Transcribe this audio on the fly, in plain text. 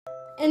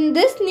In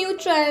this new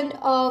trend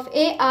of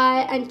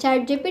AI and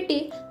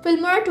ChatGPT,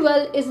 Filmora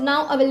 12 is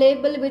now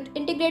available with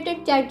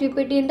integrated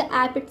ChatGPT in the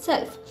app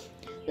itself.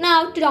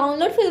 Now, to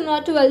download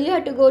Filmora 12, you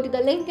have to go to the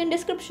link in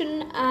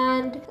description,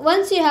 and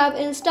once you have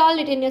installed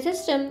it in your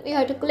system, you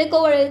have to click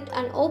over it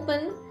and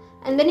open,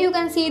 and then you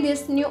can see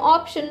this new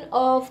option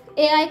of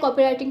AI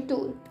copywriting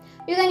tool.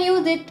 You can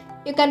use it,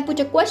 you can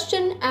put a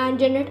question and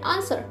generate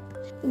answer.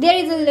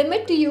 There is a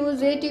limit to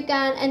use it. You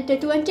can enter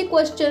 20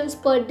 questions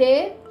per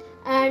day,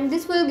 and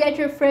this will get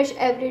refreshed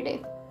every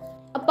day.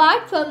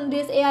 Apart from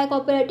this AI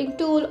copywriting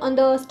tool on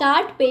the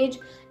start page,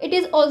 it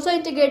is also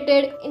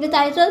integrated in the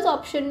titles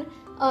option,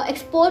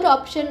 export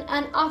option,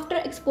 and after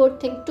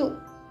export thing too.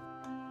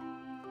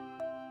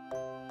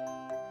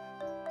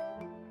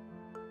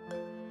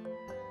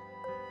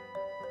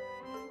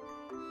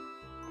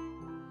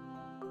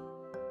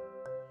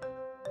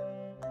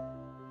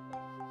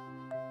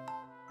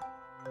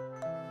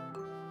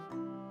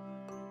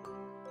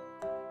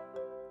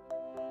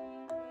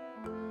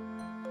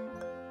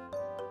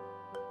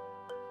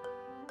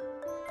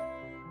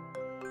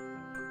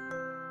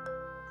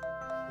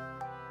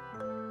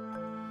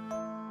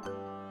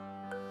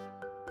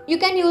 You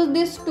can use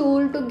this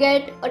tool to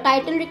get a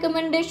title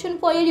recommendation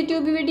for your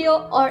YouTube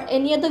video or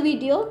any other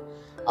video,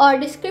 or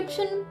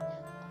description,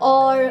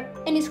 or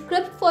any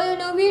script for your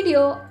new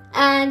video,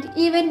 and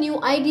even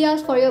new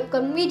ideas for your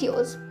upcoming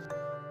videos.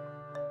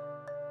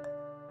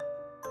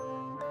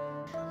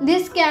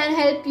 This can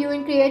help you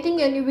in creating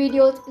your new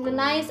videos in a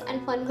nice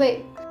and fun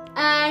way.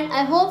 And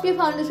I hope you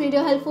found this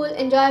video helpful,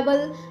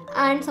 enjoyable,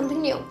 and something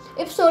new.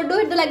 If so, do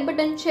hit the like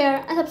button,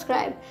 share, and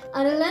subscribe.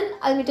 Until then,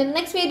 I'll meet you in the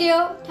next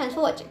video. Thanks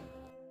for watching.